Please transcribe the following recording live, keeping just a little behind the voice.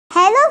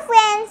Hello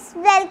friends,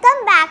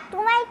 welcome back to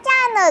my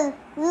channel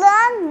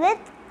Learn with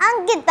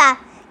Ankita.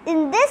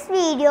 In this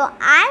video,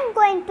 I am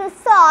going to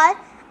solve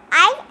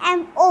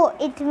IMO.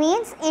 It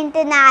means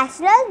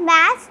International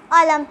Maths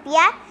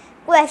Olympiad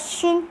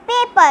question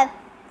paper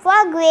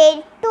for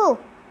grade 2,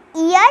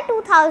 year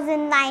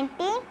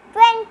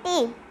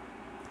 2019-20.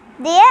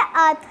 There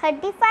are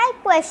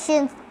 35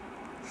 questions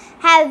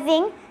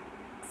having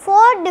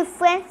 4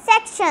 different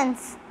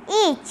sections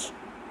each.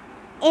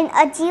 In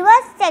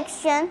Achievers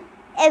section,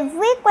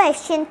 every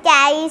question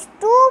carries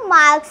 2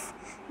 marks,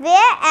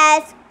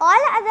 whereas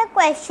all other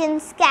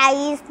questions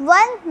carries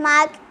 1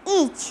 mark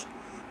each.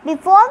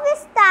 Before we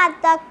start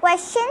the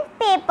question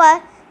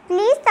paper,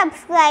 please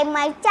subscribe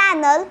my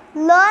channel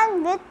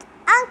Learn with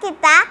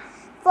Ankita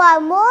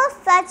for more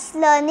such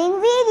learning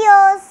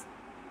videos.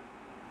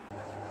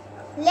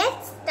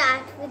 Let's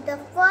start with the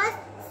first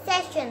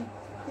session,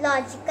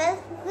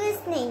 logical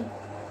reasoning.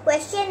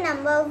 Question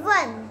number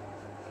 1.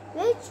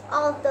 Which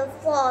of the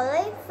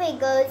following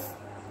figures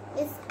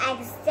is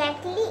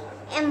exactly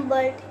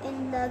embodied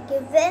in the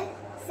given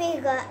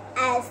figure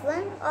as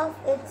one of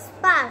its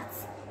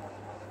parts?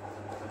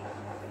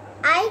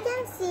 I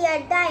can see a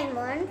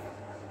diamond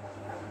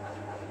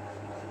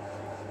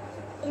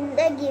in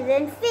the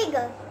given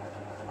figure.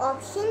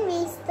 Option B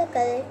is the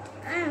correct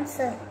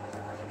answer.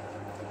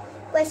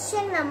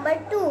 Question number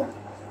 2.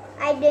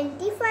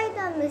 Identify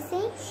the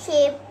missing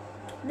shape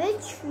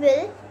which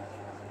will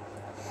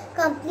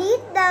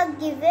complete the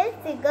given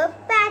figure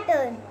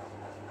pattern.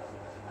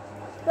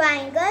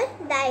 Triangle,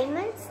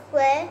 diamond,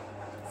 square,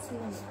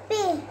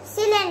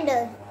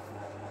 cylinder.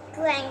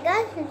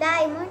 Triangle,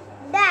 diamond,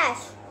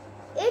 dash.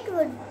 It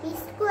would be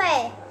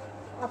square.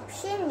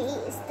 Option B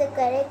is the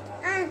correct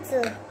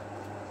answer.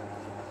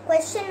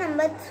 Question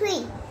number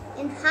 3.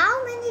 In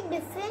how many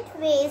different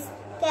ways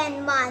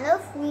can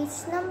Manav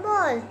reach the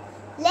ball?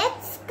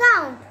 Let's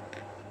count.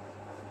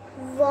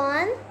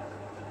 1,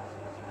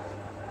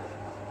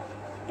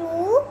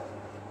 2,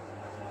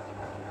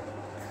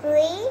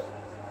 3,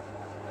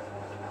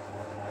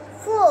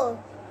 4.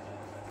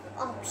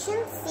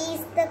 Option C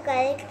is the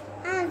correct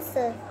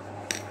answer.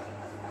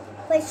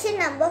 Question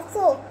number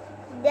 4.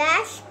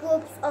 Dash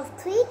groups of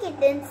 3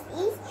 kittens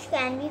each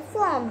can be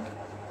formed.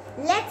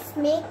 Let's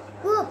make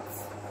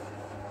groups.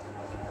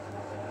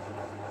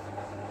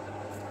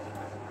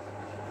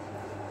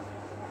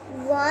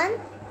 1,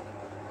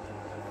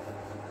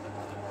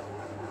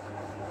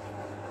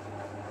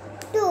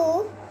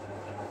 2,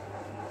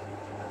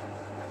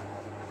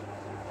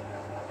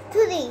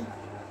 3,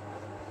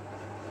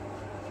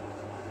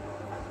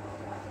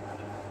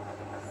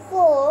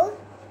 4,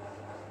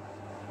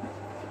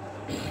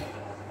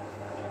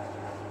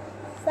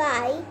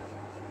 5,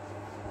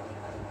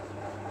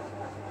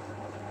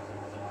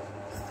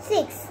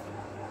 6.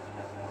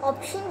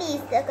 Option D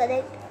is the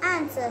correct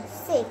answer,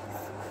 6.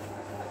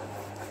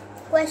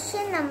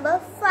 Question number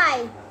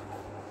 5.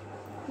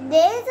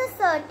 There is a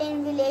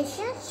certain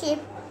relationship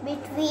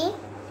between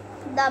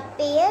the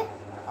pair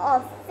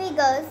of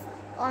figures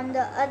on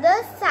the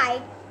other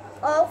side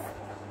of.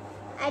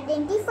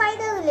 Identify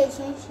the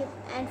relationship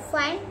and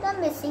find the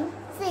missing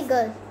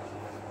figure.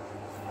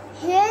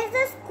 Here is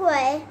a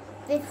square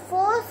with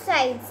 4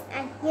 sides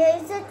and here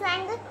is a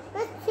triangle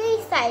with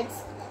 3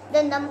 sides.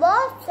 The number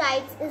of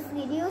sides is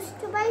reduced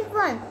by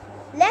 1.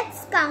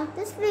 Let's count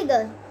this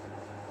figure.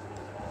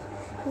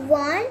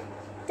 1,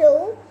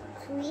 2,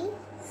 3,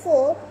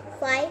 4,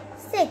 5,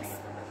 6.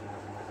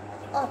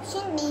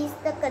 Option B is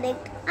the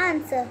correct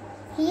answer.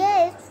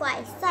 Here is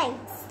 5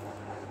 sides.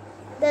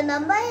 The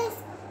number is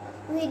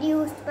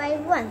reduced by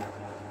 1.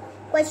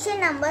 Question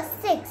number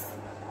 6.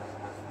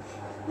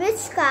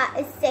 Which car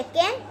is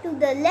second to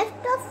the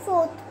left of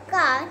fourth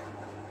car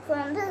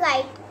from the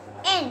right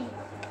end?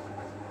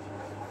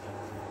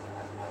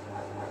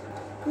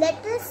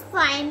 Let us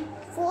find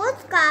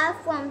fourth car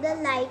from the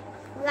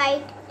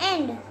right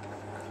end.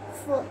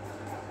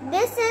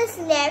 This is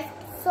left,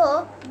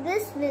 so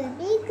this will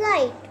be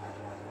right.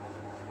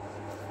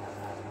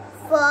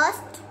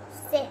 First,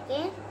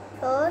 second,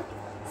 third,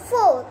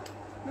 fourth.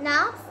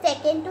 Now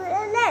second to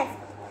the left.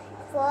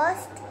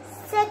 First,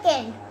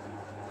 second.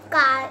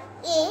 Car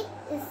A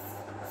is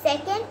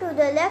second to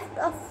the left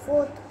of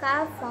fourth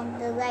car from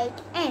the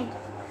right end.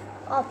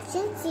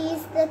 Option C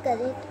is the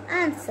correct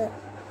answer.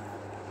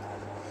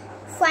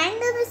 Find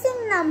the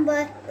missing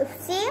number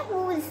if same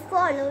rule is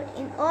followed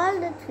in all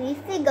the 3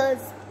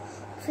 figures.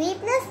 3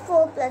 plus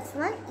 4 plus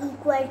 1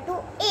 equal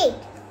to 8.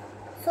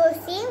 So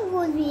same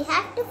rule we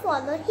have to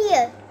follow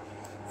here.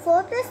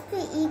 4 plus 3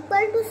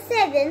 equal to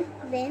 7.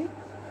 Then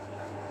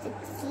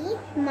 60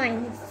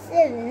 minus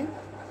 7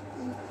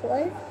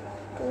 equal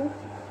to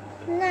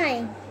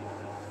 9.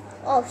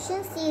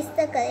 Option C is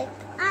the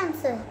correct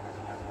answer.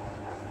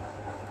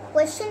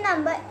 Question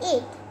number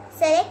 8.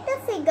 Select a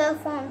figure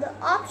from the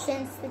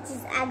options which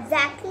is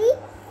exactly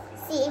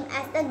same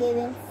as the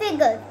given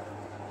figure.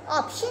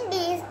 Option D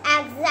is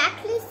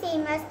exactly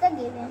same as the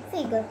given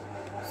figure.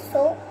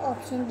 So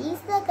option D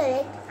is the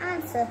correct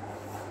answer.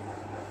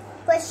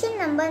 Question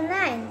number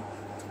 9.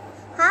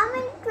 How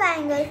many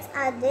triangles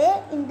are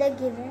there in the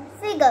given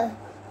figure?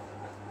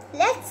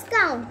 Let's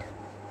count.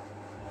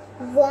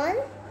 1,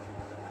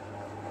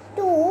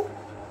 2,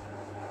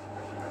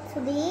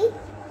 3,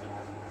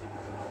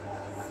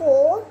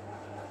 4,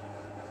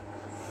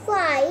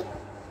 5,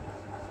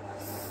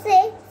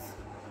 6,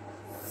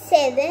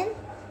 7,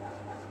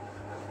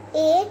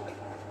 8,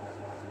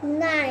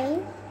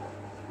 9,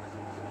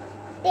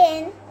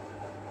 10,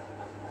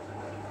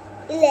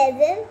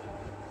 11,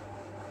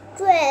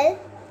 12,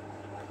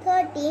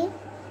 13,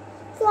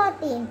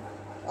 14.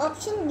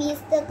 Option B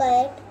is the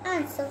correct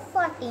answer,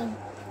 14.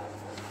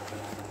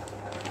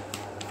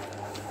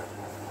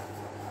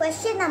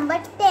 Question number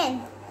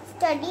 10.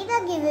 Study the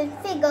given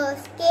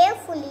figures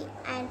carefully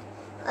and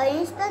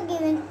arrange the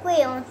given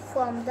crayons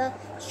from the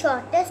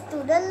shortest to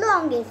the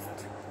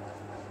longest.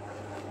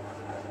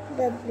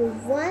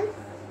 W1,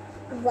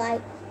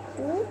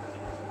 Y2,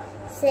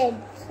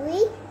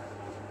 Z3,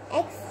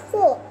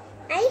 X4.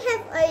 I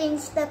have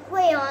arranged the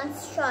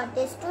crayons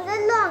shortest to the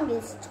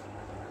longest.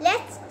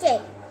 Let's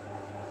check.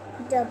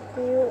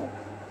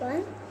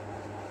 W1,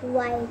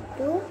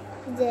 Y2,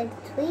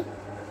 Z3,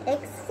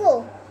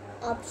 X4.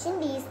 Option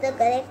D is the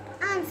correct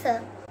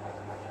answer.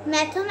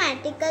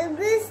 Mathematical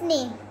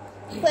reasoning.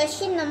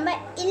 Question number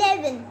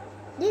 11.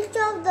 Which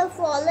of the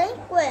following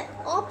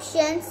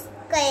options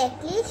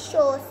correctly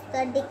shows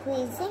the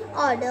decreasing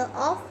order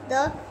of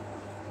the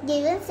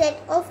given set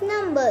of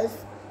numbers?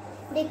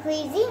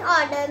 Decreasing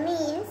order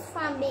means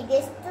from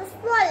biggest to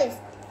smallest.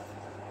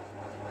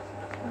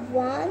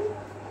 1,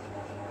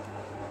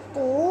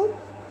 2,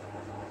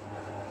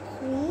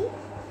 3,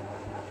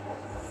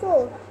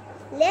 4.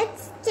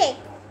 Let's check.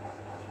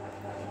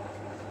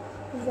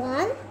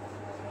 1,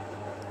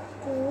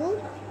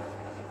 2,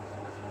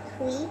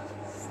 3,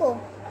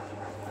 4.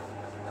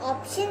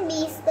 Option B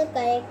is the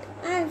correct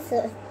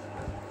answer.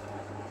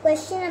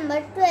 Question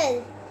number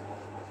 12.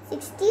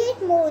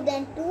 68 more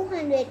than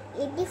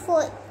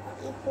 284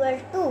 equal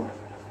to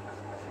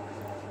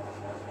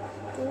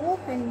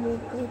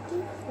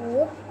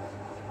 284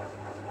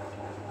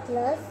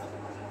 plus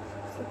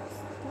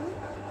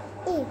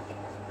 68.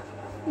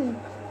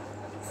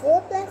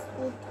 4 plus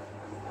 8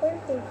 equal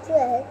to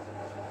 12.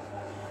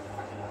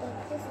 X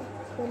is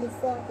equal to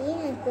 14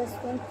 and plus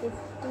 1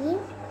 15.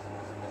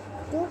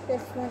 2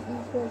 plus 1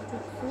 equal to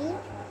 3.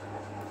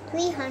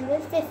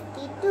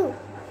 352.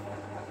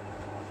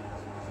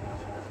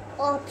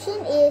 Option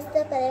A is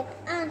the correct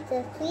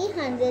answer.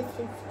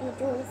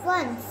 352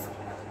 ones.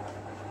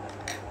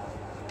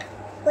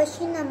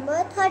 Question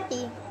number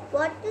 30.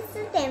 What is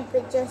the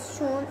temperature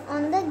shown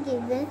on the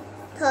given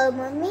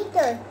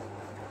thermometer?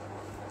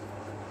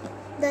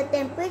 The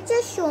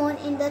temperature shown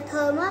in the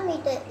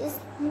thermometer is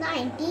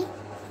 90.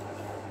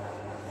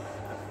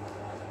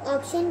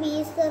 Option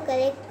B is the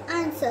correct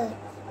answer.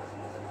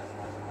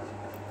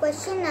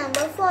 Question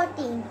number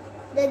 14.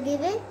 The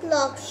given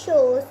clock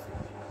shows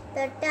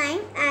the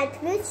time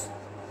at which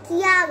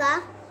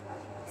Kiara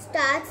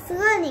starts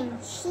running.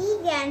 She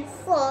ran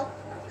for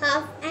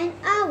half an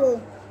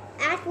hour.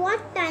 At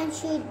what time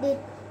she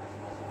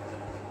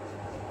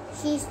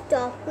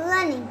stopped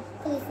running?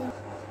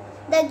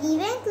 The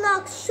given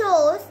clock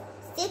shows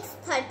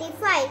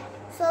 6:35.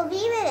 So we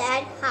will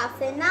add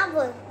half an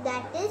hour,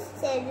 that is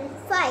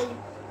 7:05.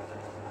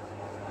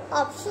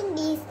 Option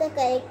D is the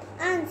correct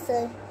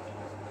answer.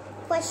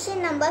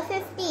 Question number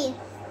 15.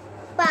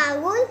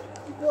 Parul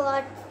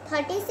bought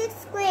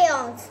 36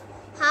 crayons.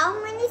 How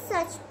many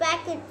such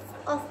packets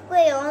of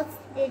crayons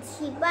did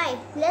she buy?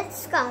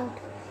 Let's count.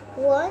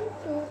 1,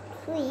 2,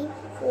 3,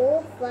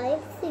 4, 5,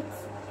 6,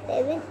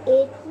 7,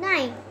 8,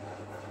 9.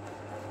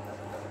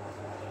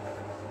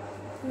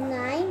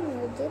 9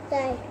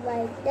 multiplied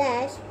by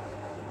dash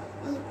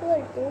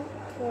equal to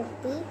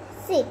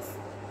 36.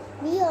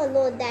 We all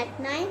know that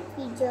 9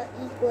 feature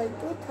equal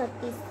to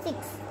 36.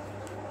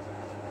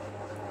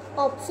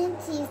 Option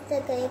C is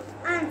the correct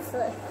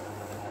answer.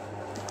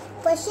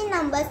 Question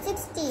number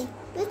 16.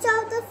 Which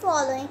of the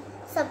following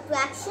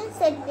subtraction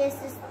sentence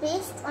is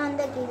based on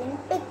the given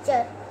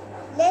picture?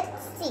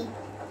 Let's see.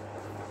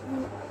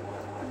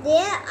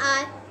 There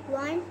are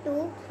 1,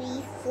 2,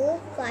 3, 4,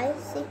 5,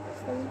 6,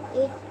 7,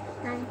 8,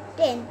 9,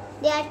 10.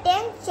 There are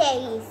 10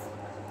 cherries.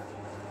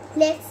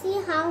 Let's see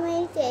how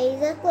many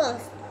cherries are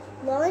crossed.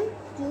 1,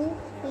 2,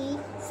 3,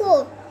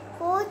 4.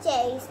 4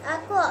 cherries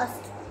are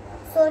crossed.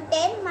 So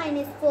 10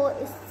 minus 4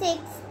 is 6.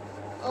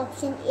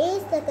 Option A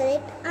is the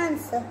correct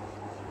answer.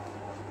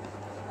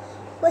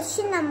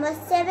 Question number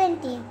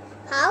 17.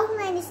 How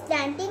many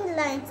slanting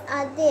lines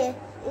are there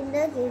in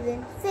the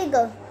given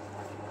figure?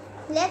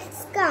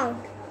 Let's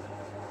count.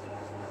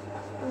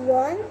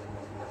 1,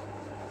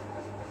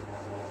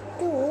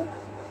 2,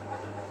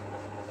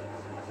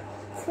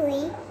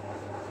 3,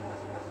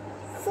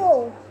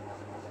 4,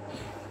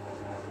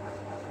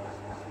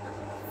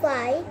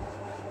 5,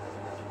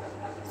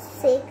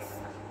 6,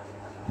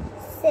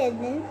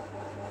 7,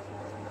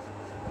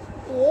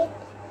 8,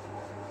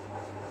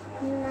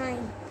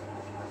 9,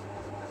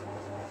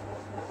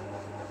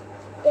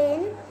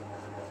 10,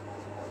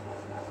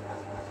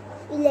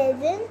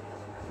 11,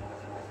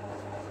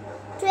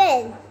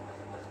 12.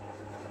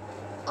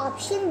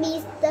 Option B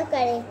is the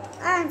correct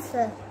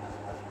answer.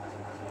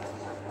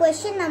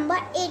 Question number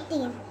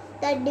 18.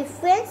 The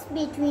difference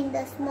between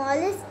the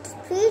smallest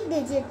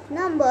 3-digit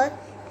number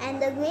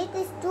and the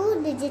greatest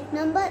 2-digit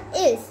number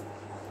is.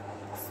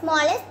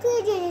 Smallest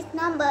 3-digit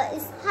number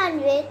is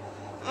 100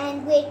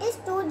 and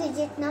greatest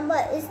 2-digit number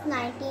is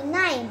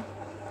 99.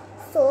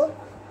 So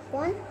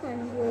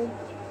 100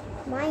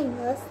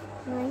 minus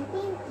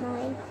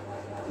 99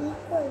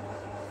 equal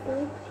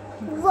to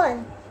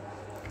 1.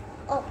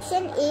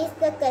 Option A is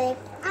the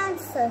correct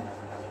answer.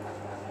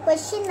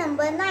 Question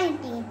number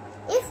 19.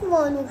 If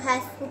Monu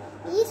has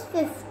rupees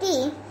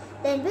 15,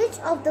 then which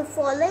of the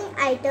following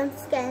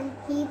items can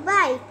he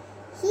buy?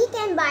 He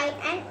can buy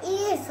an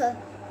eraser.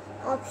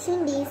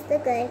 Option D is the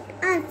correct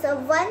answer.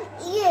 1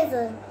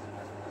 eraser.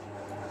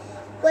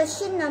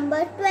 Question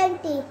number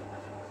 20.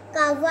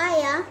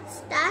 Kavaya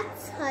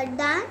starts her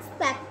dance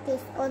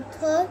practice on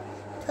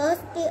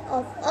Thursday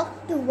of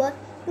October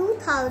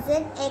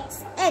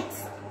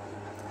 2000XX.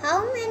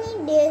 How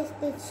many days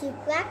did she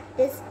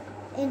practice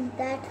in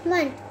that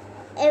month?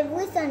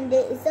 Every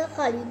Sunday is a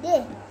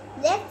holiday.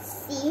 Let's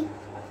see.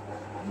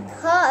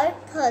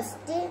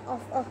 Thursday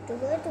of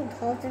October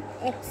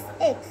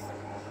 2000XX.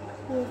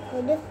 Here's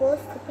for the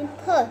first, second,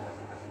 third.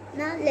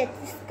 Now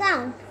let's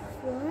count.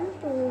 1,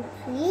 2,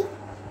 3,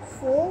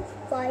 4,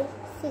 5,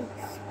 6,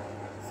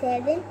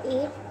 7,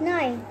 8,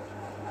 9,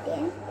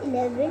 10,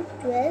 11,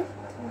 12,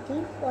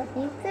 13,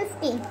 14,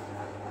 15.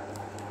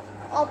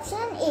 Option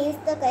A is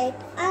the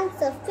correct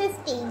answer.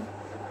 15.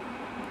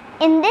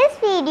 In this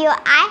video,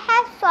 I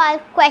have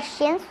solved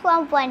questions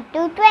from 1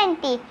 to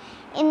 20.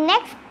 In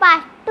next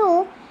part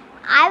 2,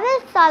 I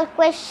will solve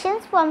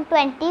questions from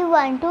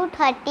 21 to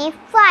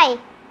 35.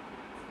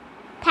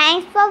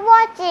 Thanks for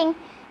watching.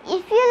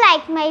 If you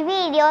like my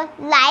video,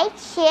 like,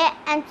 share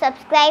and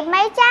subscribe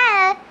my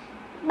channel.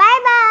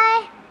 Bye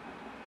bye.